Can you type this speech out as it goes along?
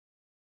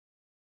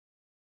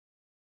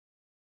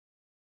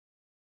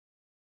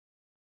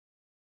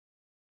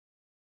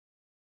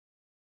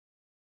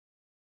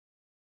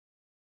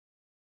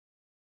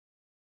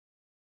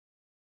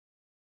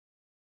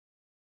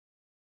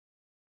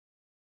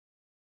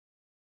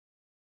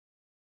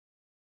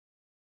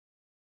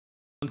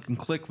can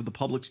click with the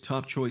public's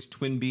top choice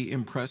Twin B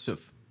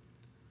Impressive.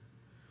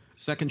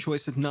 Second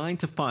choice at 9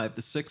 to 5,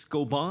 the 6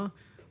 Goban.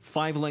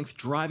 5-length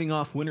driving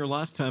off winner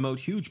last time out.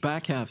 Huge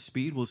back half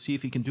speed. We'll see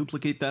if he can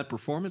duplicate that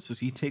performance as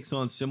he takes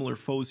on similar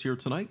foes here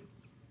tonight.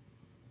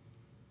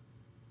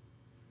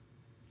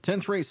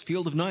 10th race,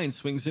 field of 9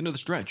 swings into the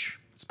stretch.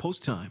 It's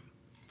post time.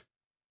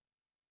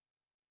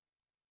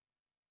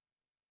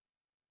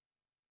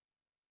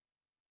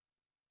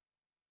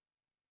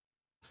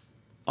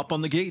 Up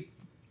on the gate.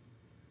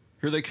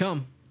 Here they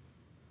come.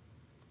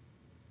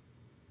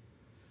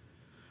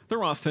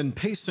 They're off and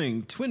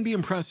pacing. Twin B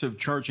Impressive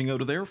charging out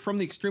of there. From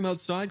the extreme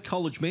outside,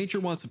 College Major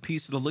wants a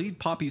piece of the lead.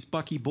 Poppy's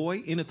Bucky Boy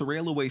in at the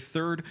rail away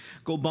third.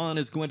 Goban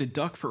is going to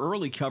duck for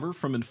early cover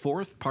from in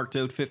fourth. Parked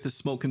out fifth is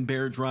Smokin'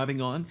 Bear driving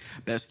on.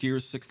 Best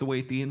Years sixth away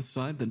at the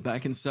inside. Then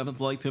back in seventh,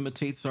 Life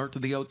Imitates Art. To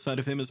the outside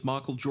of him is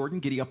Michael Jordan.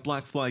 Giddy Up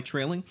Blackfly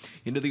trailing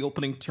into the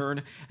opening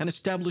turn and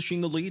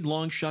establishing the lead.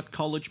 Long shot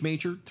College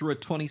Major through a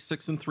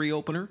 26-3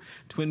 opener.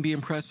 Twin B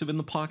Impressive in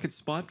the pocket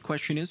spot.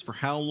 Question is for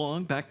how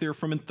long? Back there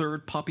from in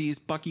third, Poppy's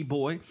Bucky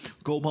Boy.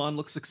 Goban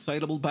looks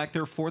excitable back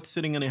there, fourth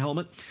sitting in a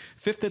helmet.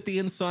 Fifth at the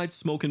inside,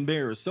 Smokin'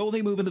 Bear. So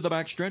they move into the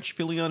backstretch.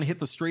 Filion hit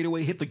the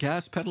straightaway, hit the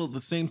gas pedal at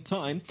the same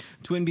time.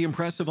 Twin B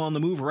Impressive on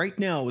the move right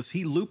now as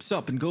he loops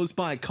up and goes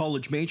by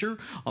College Major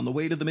on the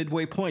way to the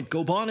midway point.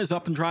 Goban is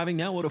up and driving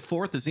now out of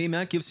fourth as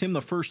AMAC gives him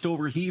the first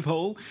over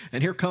heave-ho.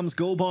 And here comes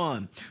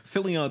Goban.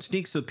 Filion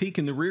sneaks a peek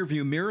in the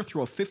rearview mirror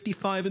through a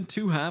 55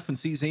 2/2 and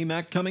sees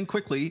AMAC coming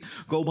quickly.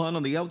 Goban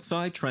on the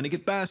outside trying to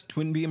get past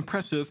Twin B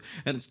Impressive,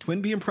 and it's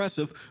Twin B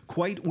Impressive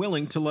quite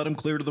willing to let him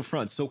clear to the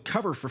front. So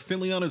cover for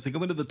Filion as they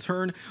go into the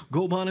turn.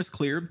 Goban is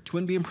cleared.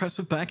 Twin B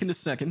Impressive back into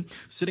second.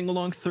 Sitting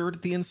along third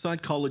at the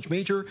inside, College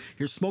Major.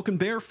 Here's Smokin'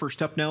 Bear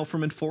first up now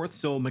from in fourth.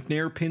 So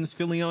McNair pins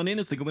Filion in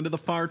as they go into the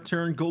far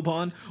turn.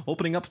 Goban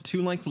opening up a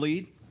 2-length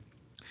lead.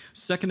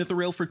 Second at the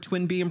rail for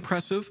Twin B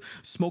Impressive.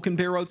 Smokin'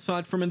 Bear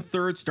outside from in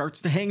third.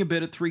 Starts to hang a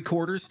bit at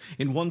 3/4.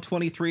 In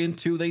 1:23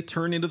 2, they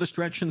turn into the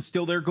stretch and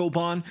still there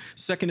Goban.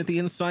 Second at the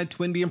inside,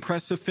 Twin B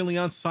Impressive.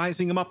 Filion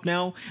sizing him up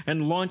now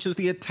and launches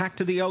the attack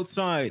to the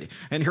outside.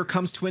 And here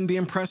comes Twin B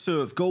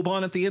Impressive.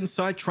 Goban at the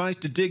inside tries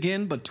to dig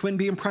in, but Twin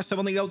B Impressive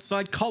on the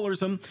outside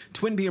collars him.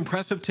 Twin B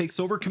Impressive takes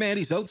over command.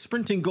 He's out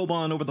sprinting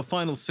Goban over the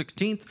final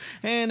 16th.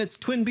 And it's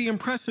Twin B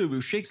Impressive who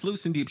shakes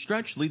loose in deep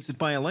stretch, leads it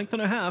by 1.5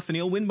 lengths, and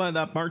he'll win by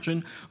that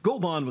margin.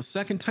 Goban was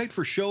second, tight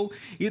for show.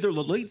 Either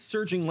the late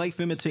surging Life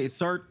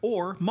Imitates Art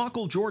or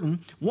Michael Jordan,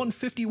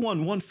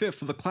 151 1/5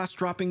 for the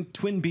class-dropping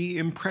Twin B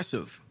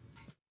Impressive.